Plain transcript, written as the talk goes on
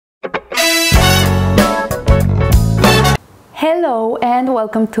Hello and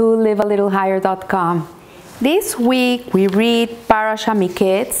welcome to livealittlehigher.com. This week we read Parasha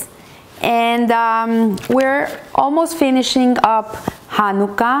Mikeitz, and we're almost finishing up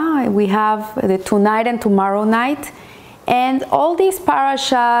Hanukkah. We have the tonight and tomorrow night, and all these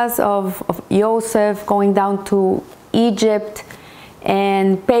parashas of Joseph going down to Egypt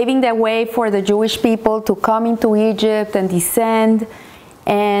and paving the way for the Jewish people to come into Egypt and descend,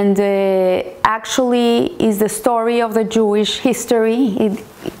 and actually is the story of the Jewish history. It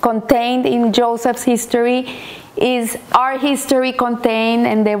contained in Joseph's history is our history contained,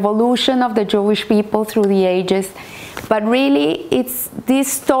 and the evolution of the Jewish people through the ages. But really it's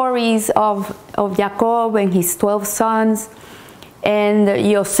these stories of Jacob and his 12 sons, and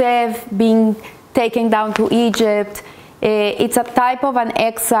Yosef being taken down to Egypt. It's a type of an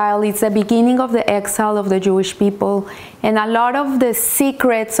exile. It's the beginning of the exile of the Jewish people, and a lot of the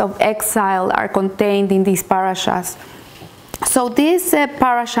secrets of exile are contained in these parashas. So this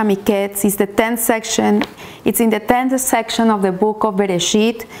parasha Mikeitz is the 10th section. It's in the 10th section of the book of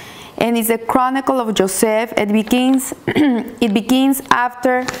Bereshit, and it's a chronicle of Joseph. It begins it begins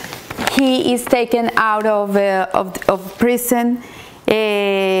after he is taken out of prison.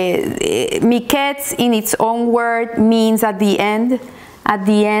 Mikeitz in its own word means at the end. At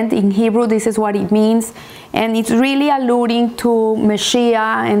the end, in Hebrew, this is what it means, and it's really alluding to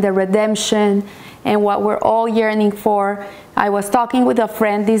Mashiach and the redemption and what we're all yearning for. I was talking with a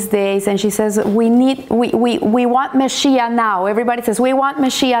friend these days, and she says, we want Mashiach now. Everybody says, we want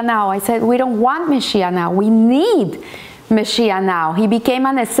Mashiach now. I said, we don't want Mashiach now. We need Mashiach now. He became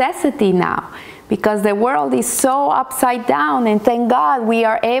a necessity now, because the world is so upside down, and thank God we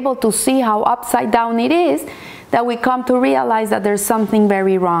are able to see how upside down it is, that we come to realize that there's something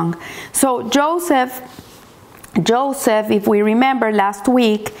very wrong. So Joseph, if we remember last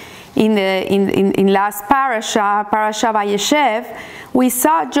week, in last parasha Vayeshev, we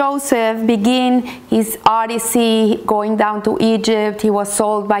saw Joseph begin his odyssey going down to Egypt. He was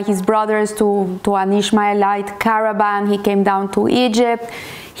sold by his brothers to an Ishmaelite caravan. He came down to Egypt.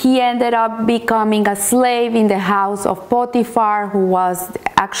 He ended up becoming a slave in the house of Potiphar, who was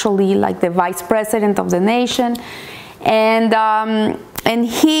actually like the vice president of the nation, and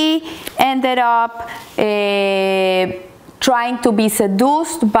he ended up trying to be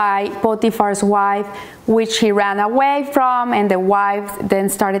seduced by Potiphar's wife, which he ran away from, and the wife then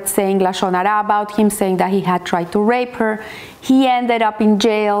started saying Lashon Hara about him, saying that he had tried to rape her. He ended up in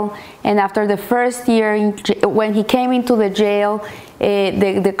jail, and after the first year, when he came into the jail,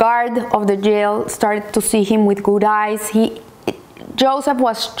 the guard of the jail started to see him with good eyes. Joseph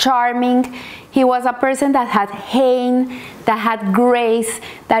was charming. He was a person that had hain, that had grace,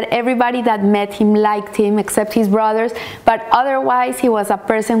 that everybody that met him liked him, except his brothers. But otherwise, he was a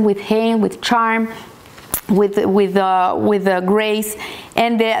person with hain, with charm, with grace.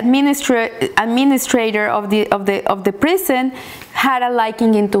 And the administrator of the prison had a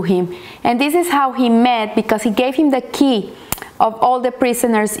liking into him. And this is how he met, because he gave him the key of all the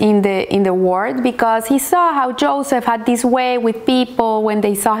prisoners in the ward, because he saw how Joseph had this way with people. When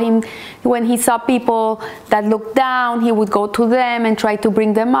he saw people that looked down, he would go to them and try to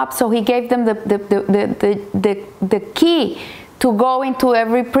bring them up. So he gave them the key to go into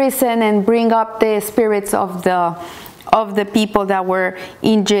every prison and bring up the spirits of the people that were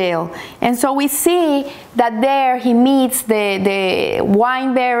in jail. And so we see that there he meets the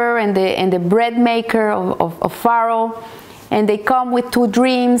wine bearer and the bread maker of Pharaoh. And they come with two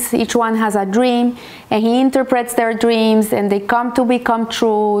dreams. Each one has a dream, and he interprets their dreams, and they come to become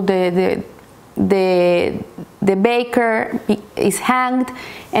true. The baker is hanged,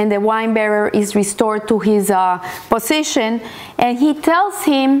 and the wine bearer is restored to his position. And he tells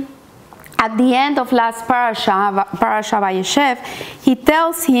him at the end of last parasha Vayeshev, he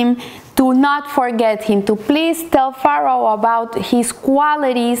tells him to not forget him, to please tell Pharaoh about his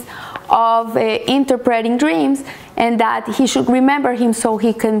qualities of interpreting dreams, and that he should remember him so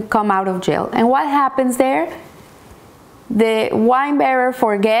he can come out of jail. And what happens there? The wine bearer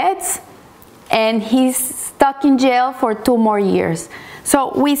forgets, and he's stuck in jail for 2 more years.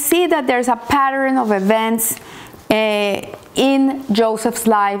 So we see that there's a pattern of events in Joseph's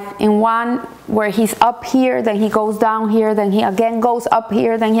life, in one where he's up here, then he goes down here, then he again goes up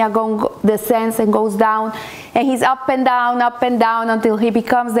here, then he again descends and goes down, and he's up and down until he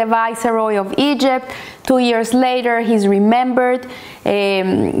becomes the viceroy of Egypt. 2 years later, he's remembered.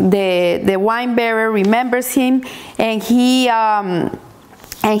 The wine bearer remembers him, and he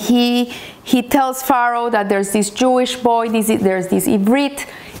tells Pharaoh that there's this Jewish boy, there's this Ivrit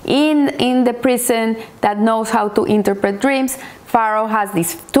in the prison that knows how to interpret dreams. Pharaoh has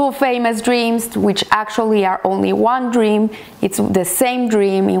these two famous dreams, which actually are only one dream. It's the same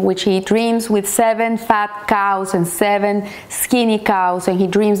dream in which he dreams with 7 fat cows and 7 skinny cows, and he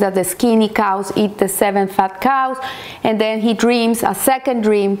dreams that the skinny cows eat the 7 fat cows, and then he dreams a second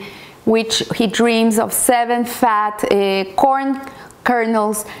dream, which he dreams of 7 fat corn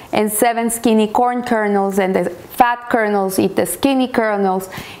kernels and 7 skinny corn kernels, and the fat kernels eat the skinny kernels,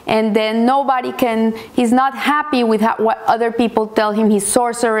 and then he's not happy with what other people tell him. He's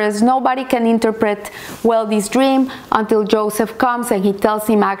sorcerers. Nobody can interpret well this dream until Joseph comes and he tells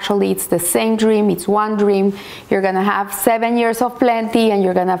him, actually it's the same dream, it's one dream. You're gonna have 7 years of plenty, and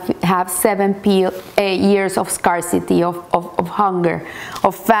you're gonna have 7 years of scarcity, of hunger,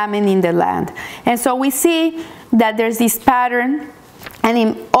 of famine in the land. And so we see that there's this pattern. And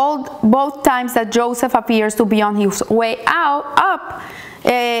in both times that Joseph appears to be on his way up,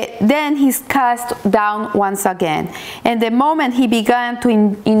 then he's cast down once again. And the moment he began to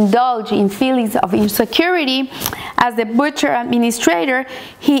indulge in feelings of insecurity as the butcher administrator,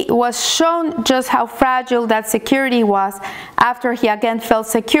 he was shown just how fragile that security was after he again felt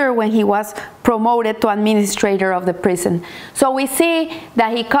secure when he was promoted to administrator of the prison. So we see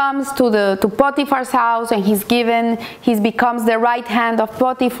that he comes to Potiphar's house, and he becomes the right hand of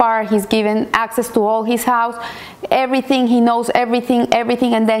Potiphar. He's given access to all his house, everything, he knows everything,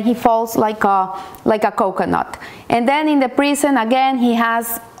 and then he falls like a coconut. And then in the prison, again, he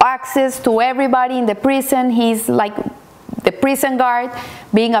has access to everybody in the prison. He's like the prison guard,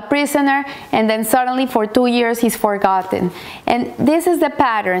 being a prisoner, and then suddenly for 2 years he's forgotten. And this is the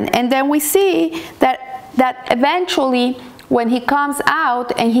pattern. And then we see that eventually, when he comes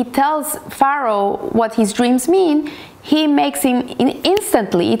out and he tells Pharaoh what his dreams mean, he makes him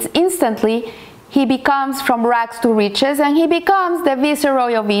instantly, he becomes from rags to riches, and he becomes the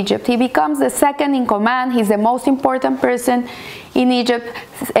viceroy of Egypt. He becomes the second in command. He's the most important person in Egypt,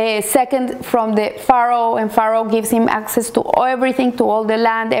 second from the Pharaoh, and Pharaoh gives him access to everything, to all the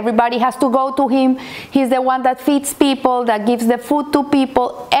land. Everybody has to go to him. He's the one that feeds people, that gives the food to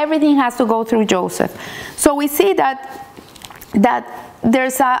people. Everything has to go through Joseph. So we see that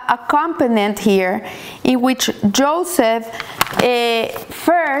there's a component here in which Joseph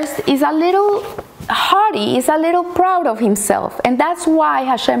first is a little haughty, is a little proud of himself, and that's why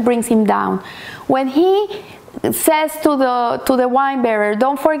Hashem brings him down. When he says to the wine bearer,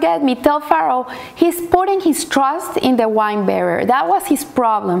 don't forget me, tell Pharaoh, he's putting his trust in the wine bearer. That was his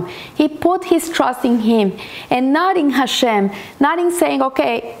problem. He put his trust in him and not in Hashem, not in saying,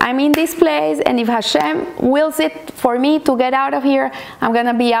 okay, I'm in this place, and if Hashem wills it for me to get out of here, I'm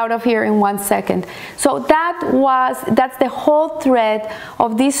gonna be out of here in 1 second. So that's the whole thread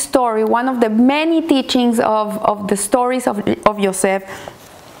of this story. One of the many teachings of the stories of Joseph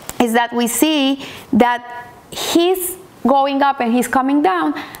is that we see that his going up and his coming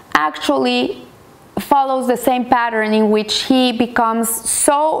down actually follows the same pattern, in which he becomes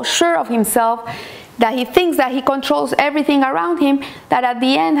so sure of himself that he thinks that he controls everything around him, that at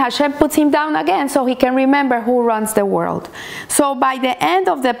the end Hashem puts him down again so he can remember who runs the world. So by the end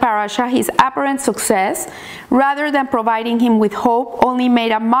of the parasha, his apparent success, rather than providing him with hope, only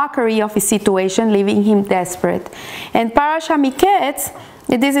made a mockery of his situation, leaving him desperate. And parasha Mikeitz,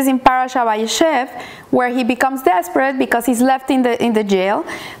 this is in Parasha Vayeshev, where he becomes desperate because he's left in the jail.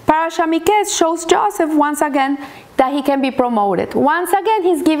 Parasha Mikeitz shows Joseph once again that he can be promoted. Once again,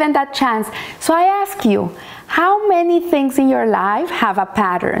 he's given that chance. So I ask you, how many things in your life have a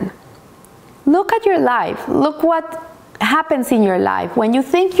pattern? Look at your life. Look what happens in your life. When you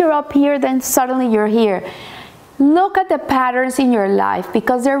think you're up here, then suddenly you're here. Look at the patterns in your life,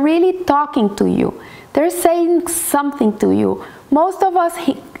 because they're really talking to you. They're saying something to you. Most of us,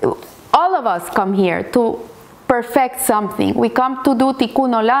 all of us come here to perfect something. We come to do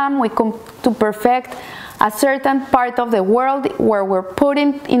tikkun olam, we come to perfect a certain part of the world where we're put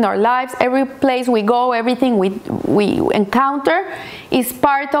in our lives. Every place we go, everything we encounter is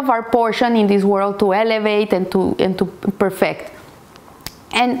part of our portion in this world to elevate and to perfect.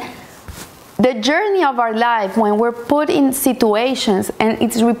 And the journey of our life, when we're put in situations and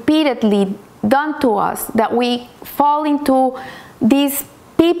it's repeatedly done to us, that we fall into these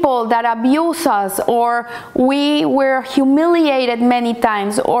people that abuse us, or we were humiliated many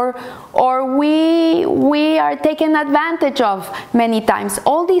times, or we are taken advantage of many times.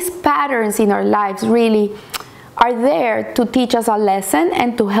 All these patterns in our lives really are there to teach us a lesson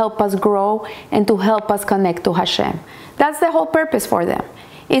and to help us grow and to help us connect to Hashem. That's the whole purpose for them.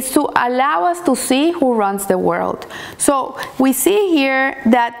 is to allow us to see who runs the world. So we see here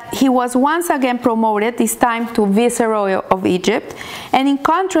that he was once again promoted, this time to Viceroy of Egypt. And in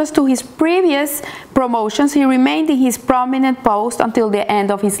contrast to his previous promotions, he remained in his prominent post until the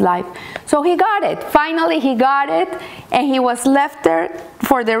end of his life. So he got it. Finally, he got it, and he was left there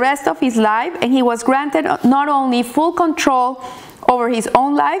for the rest of his life, and he was granted not only full control over his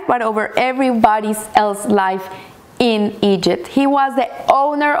own life, but over everybody else's life in Egypt. He was the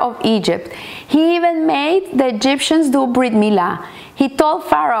owner of Egypt. He even made the Egyptians do Brit Milah. He told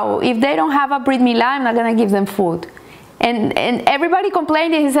Pharaoh, if they don't have a Brit Milah, I'm not going to give them food. And everybody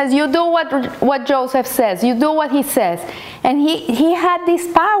complained, and he says, you do what Joseph says. You do what he says. And he had this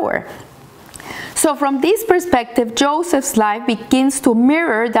power. So from this perspective, Joseph's life begins to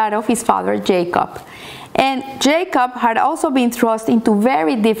mirror that of his father Jacob. And Jacob had also been thrust into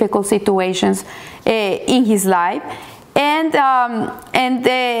very difficult situations in his life. And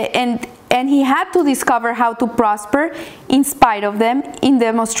he had to discover how to prosper in spite of them, in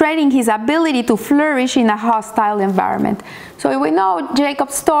demonstrating his ability to flourish in a hostile environment. So we know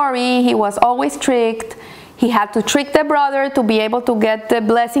Jacob's story. He was always tricked. He had to trick the brother to be able to get the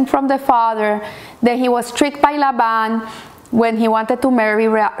blessing from the father. Then he was tricked by Laban when he wanted to marry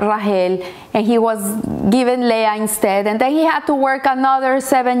Rahel, and he was given Leah instead. And then he had to work another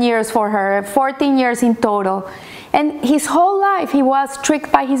 7 years for her, 14 years in total. And his whole life he was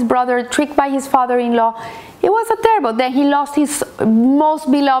tricked by his brother, tricked by his father-in-law. It was a terrible. Then he lost his most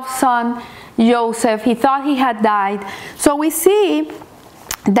beloved son, Joseph. He thought he had died. So we see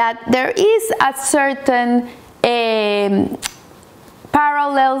that there is a certain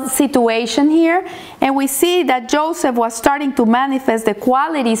parallel situation here, and we see that Joseph was starting to manifest the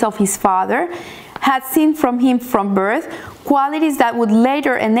qualities of his father, had seen from him from birth, qualities that would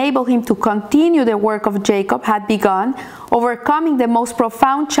later enable him to continue the work of Jacob had begun, overcoming the most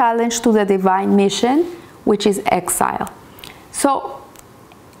profound challenge to the divine mission, which is exile. So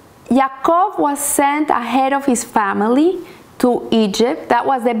Jacob was sent ahead of his family to Egypt. That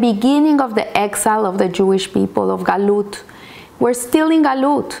was the beginning of the exile of the Jewish people, of Galut. We're still in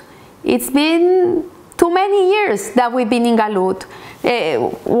Galut. It's been too many years that we've been in Galut.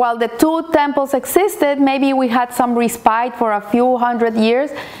 While the two temples existed, maybe we had some respite for a few hundred years,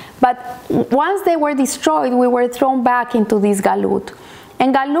 but once they were destroyed, we were thrown back into this Galut.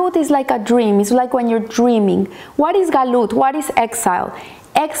 And Galut is like a dream. It's like when you're dreaming. What is Galut? What is exile?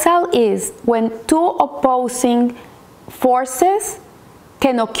 Exile is when two opposing forces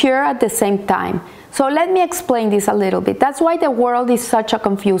can occur at the same time. So let me explain this a little bit. That's why the world is such a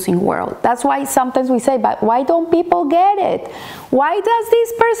confusing world. That's why sometimes we say, but why don't people get it? Why does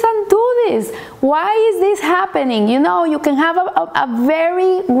this person do this? Why is this happening? You know, you can have a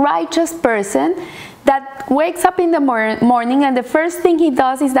very righteous person that wakes up in the morning, and the first thing he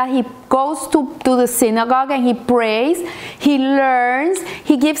does is that he goes to the synagogue and he prays, he learns,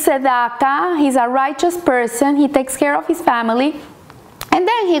 he gives tzedakah, he's a righteous person, he takes care of his family. And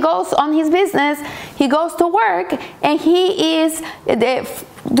then he goes on his business, he goes to work, and he is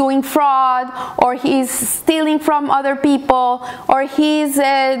doing fraud, or he's stealing from other people, or he's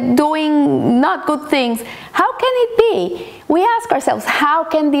doing not good things. How can it be? We ask ourselves, how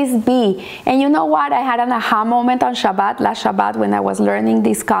can this be? And you know what? I had an aha moment on Shabbat, last Shabbat, when I was learning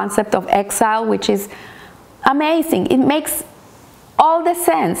this concept of exile, which is amazing. It makes all the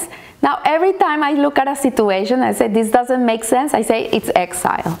sense. Now, every time I look at a situation, I say, this doesn't make sense, I say, it's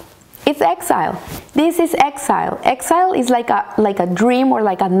exile. It's exile. This is exile. Exile is like a dream or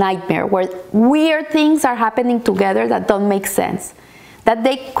like a nightmare, where weird things are happening together that don't make sense, that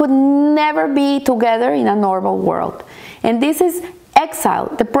they could never be together in a normal world. And this is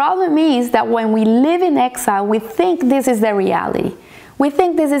exile. The problem is that when we live in exile, we think this is the reality. We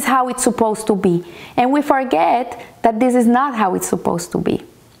think this is how it's supposed to be. And we forget that this is not how it's supposed to be.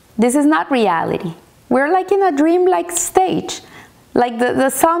 This is not reality. We're like in a dream-like stage. Like the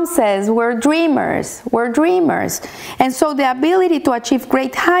psalm says, we're dreamers. We're dreamers. And so the ability to achieve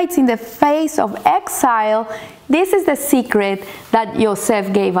great heights in the face of exile, this is the secret that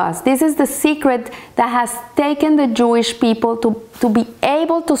Yosef gave us. This is the secret that has taken the Jewish people to be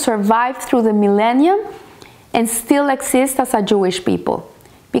able to survive through the millennium and still exist as a Jewish people.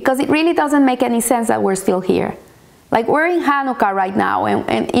 Because it really doesn't make any sense that we're still here. Like, we're in Hanukkah right now,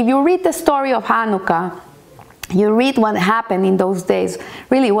 and if you read the story of Hanukkah, you read what happened in those days.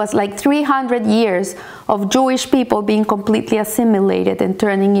 Really, it was like 300 years of Jewish people being completely assimilated and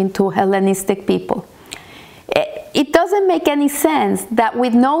turning into Hellenistic people. It doesn't make any sense that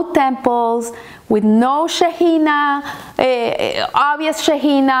with no temples, with no Shekhinah, obvious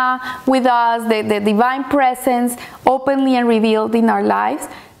Shekhinah with us, the divine presence openly and revealed in our lives,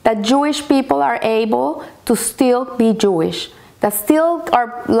 that Jewish people are able to still be Jewish, that still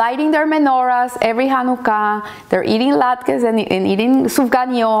are lighting their menorahs every Hanukkah, they're eating latkes and eating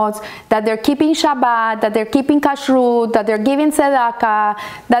sufganiyot, that they're keeping Shabbat, that they're keeping kashrut, that they're giving tzedakah,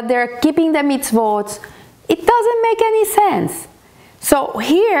 that they're keeping the mitzvot. It doesn't make any sense. So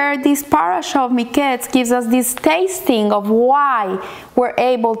here, this parasha of Mikeitz gives us this tasting of why we're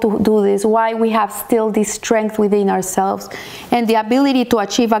able to do this, why we have still this strength within ourselves and the ability to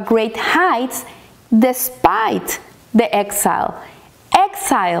achieve a great heights despite the exile.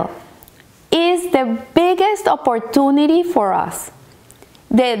 Exile is the biggest opportunity for us.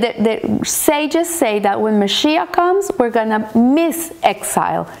 The sages say that when Mashiach comes, we're going to miss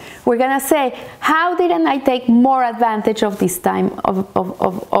exile. We're going to say, how didn't I take more advantage of this time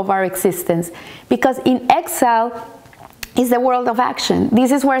of our existence? Because in exile is the world of action.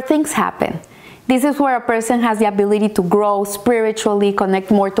 This is where things happen. This is where a person has the ability to grow spiritually,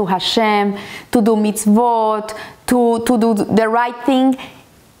 connect more to Hashem, to do mitzvot, to do the right thing.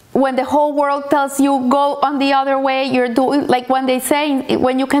 When the whole world tells you go on the other way, you're doing, like when they say,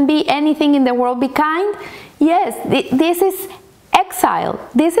 when you can be anything in the world, be kind. Yes, this is exile.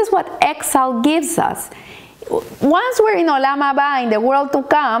 This is what exile gives us. Once we're in Olam Haba, in the world to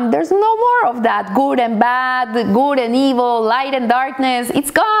come, there's no more of that good and bad, good and evil, light and darkness.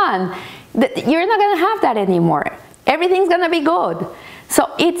 It's gone. You're not going to have that anymore. Everything's going to be good. So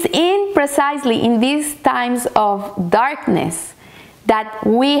it's precisely in these times of darkness that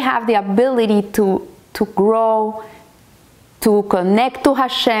we have the ability to grow, to connect to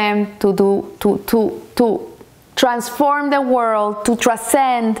Hashem, to transform the world, to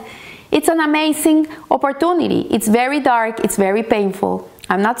transcend. It's an amazing opportunity. It's very dark, it's very painful.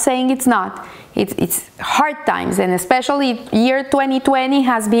 I'm not saying it's not. It's hard times, and especially year 2020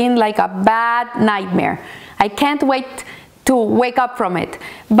 has been like a bad nightmare. I can't wait to wake up from it.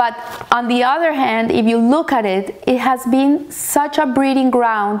 But on the other hand, if you look at it, it has been such a breeding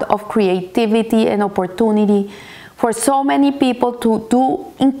ground of creativity and opportunity for so many people to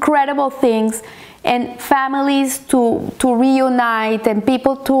do incredible things, and families to reunite, and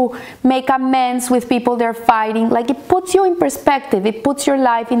people to make amends with people they're fighting. Like, it puts you in perspective. It puts your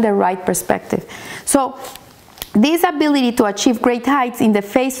life in the right perspective. So this ability to achieve great heights in the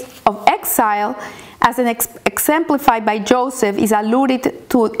face of exile, as exemplified by Joseph, is alluded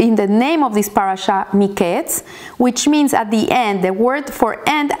to in the name of this parasha, Mikeitz, which means at the end. The word for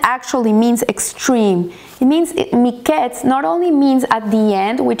end actually means extreme. It means, Mikeitz not only means at the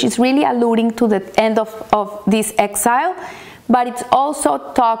end, which is really alluding to the end of this exile, but it also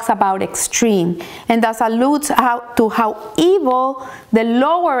talks about extreme, and thus alludes to how evil, the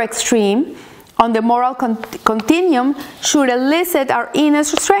lower extreme, on the moral continuum, should elicit our inner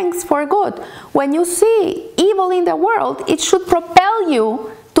strength for good. When you see evil in the world, it should propel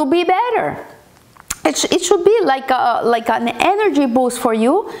you to be better. It should be like an energy boost for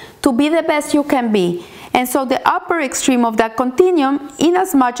you to be the best you can be. And so the upper extreme of that continuum, in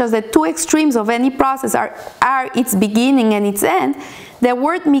as much as the two extremes of any process are its beginning and its end, the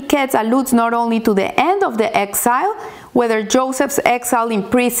word Mikeitz alludes not only to the end of the exile, whether Joseph's exile in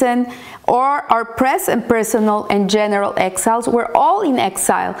prison or our present personal and general exiles. We're all in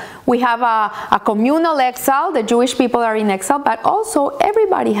exile. We have a communal exile. The Jewish people are in exile, but also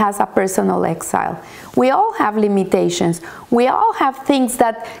everybody has a personal exile. We all have limitations. We all have things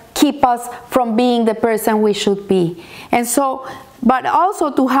that keep us from being the person we should be. And so, but also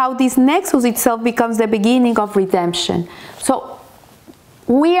to how this nexus itself becomes the beginning of redemption. So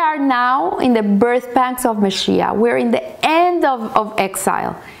we are now in the birth pangs of Mashiach. We're in the end of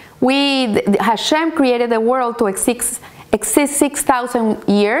exile. Hashem created the world to exist 6,000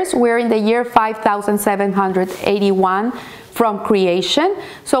 years. We're in the year 5,781 from creation.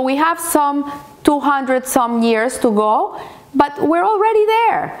 So we have some 200 some years to go, but we're already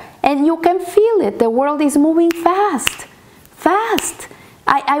there. And you can feel it. The world is moving fast, fast.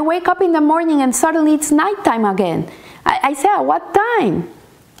 I wake up in the morning and suddenly it's nighttime again. I say, at what time?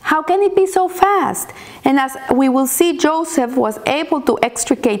 How can it be so fast? And as we will see, Joseph was able to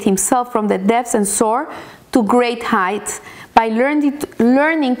extricate himself from the depths and soar to great heights by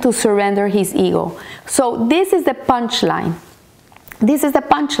learning to surrender his ego. So this is the punchline. This is the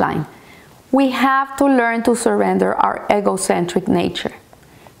punchline. We have to learn to surrender our egocentric nature.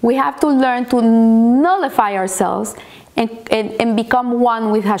 We have to learn to nullify ourselves and become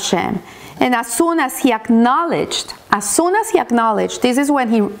one with Hashem. And as soon as he acknowledged, this is when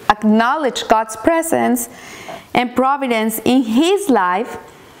he acknowledged God's presence and providence in his life,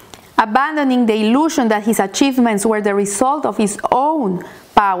 abandoning the illusion that his achievements were the result of his own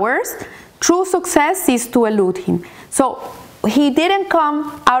powers, true success is to elude him. So he didn't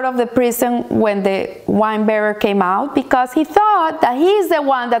come out of the prison when the wine bearer came out because he thought that he's the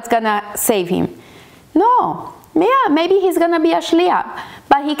one that's gonna save him. No, yeah, maybe he's gonna be a shliach,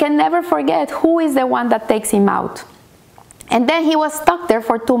 but he can never forget who is the one that takes him out. And then he was stuck there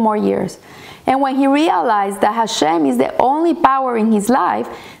for 2 more years. And when he realized that Hashem is the only power in his life,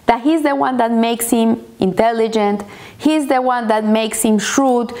 that he's the one that makes him intelligent, he's the one that makes him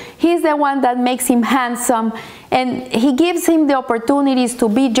shrewd, he's the one that makes him handsome, and he gives him the opportunities to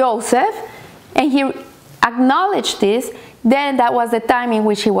be Joseph, and he acknowledged this, then that was the time in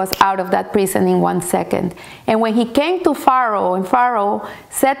which he was out of that prison in 1 second. And when he came to Pharaoh, and Pharaoh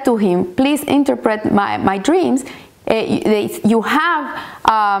said to him, please interpret my dreams, they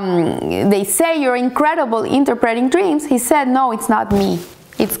say you're incredible interpreting dreams. He said, no, it's not me,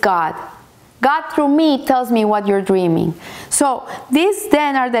 it's God. God through me tells me what you're dreaming. So these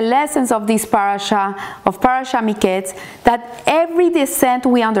then are the lessons of this parasha, of Parasha Mikeitz, that every descent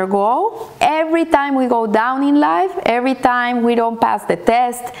we undergo, every time we go down in life, every time we don't pass the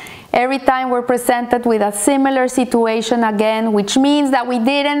test, every time we're presented with a similar situation again, which means that we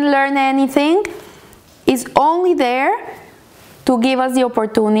didn't learn anything, is only there to give us the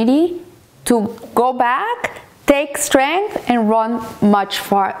opportunity to go back, take strength, and run much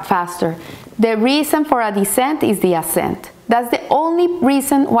faster. The reason for a descent is the ascent. That's the only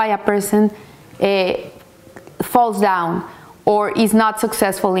reason why a person falls down or is not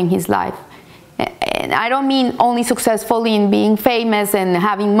successful in his life. And I don't mean only successful in being famous and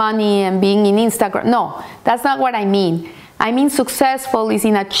having money and being in Instagram. No, that's not what I mean. I mean successful is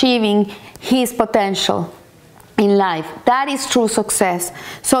in achieving his potential in life. That is true success.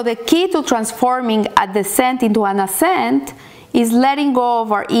 So the key to transforming a descent into an ascent is letting go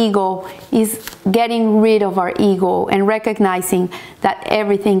of our ego, is getting rid of our ego and recognizing that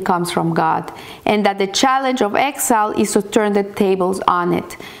everything comes from God, and that the challenge of exile is to turn the tables on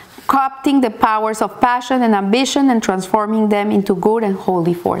it, co-opting the powers of passion and ambition and transforming them into good and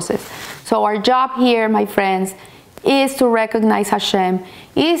holy forces. So our job here, my friends, is to recognize Hashem,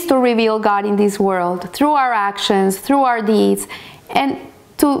 is to reveal God in this world through our actions, through our deeds, and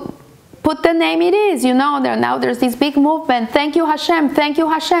to put the name it is. You know, now there's this big movement. Thank you, Hashem. Thank you,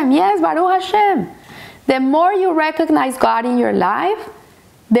 Hashem. Yes, Baruch Hashem. The more you recognize God in your life,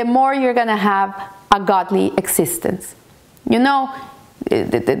 the more you're going to have a godly existence. You know,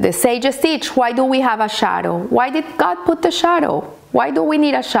 the sages teach, why do we have a shadow? Why did God put the shadow? Why do we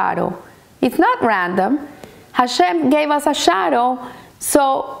need a shadow? It's not random. Hashem gave us a shadow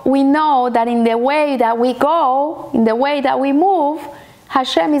so we know that in the way that we go, in the way that we move,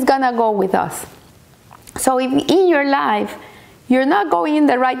 Hashem is going to go with us. So if in your life you're not going in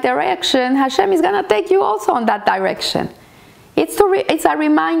the right direction, Hashem is going to take you also in that direction. It's a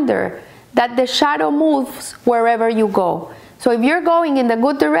reminder that the shadow moves wherever you go. So if you're going in the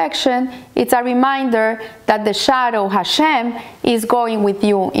good direction, it's a reminder that the shadow, Hashem, is going with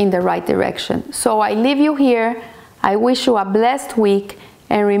you in the right direction. So I leave you here. I wish you a blessed week.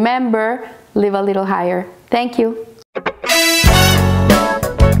 And remember, live a little higher. Thank you.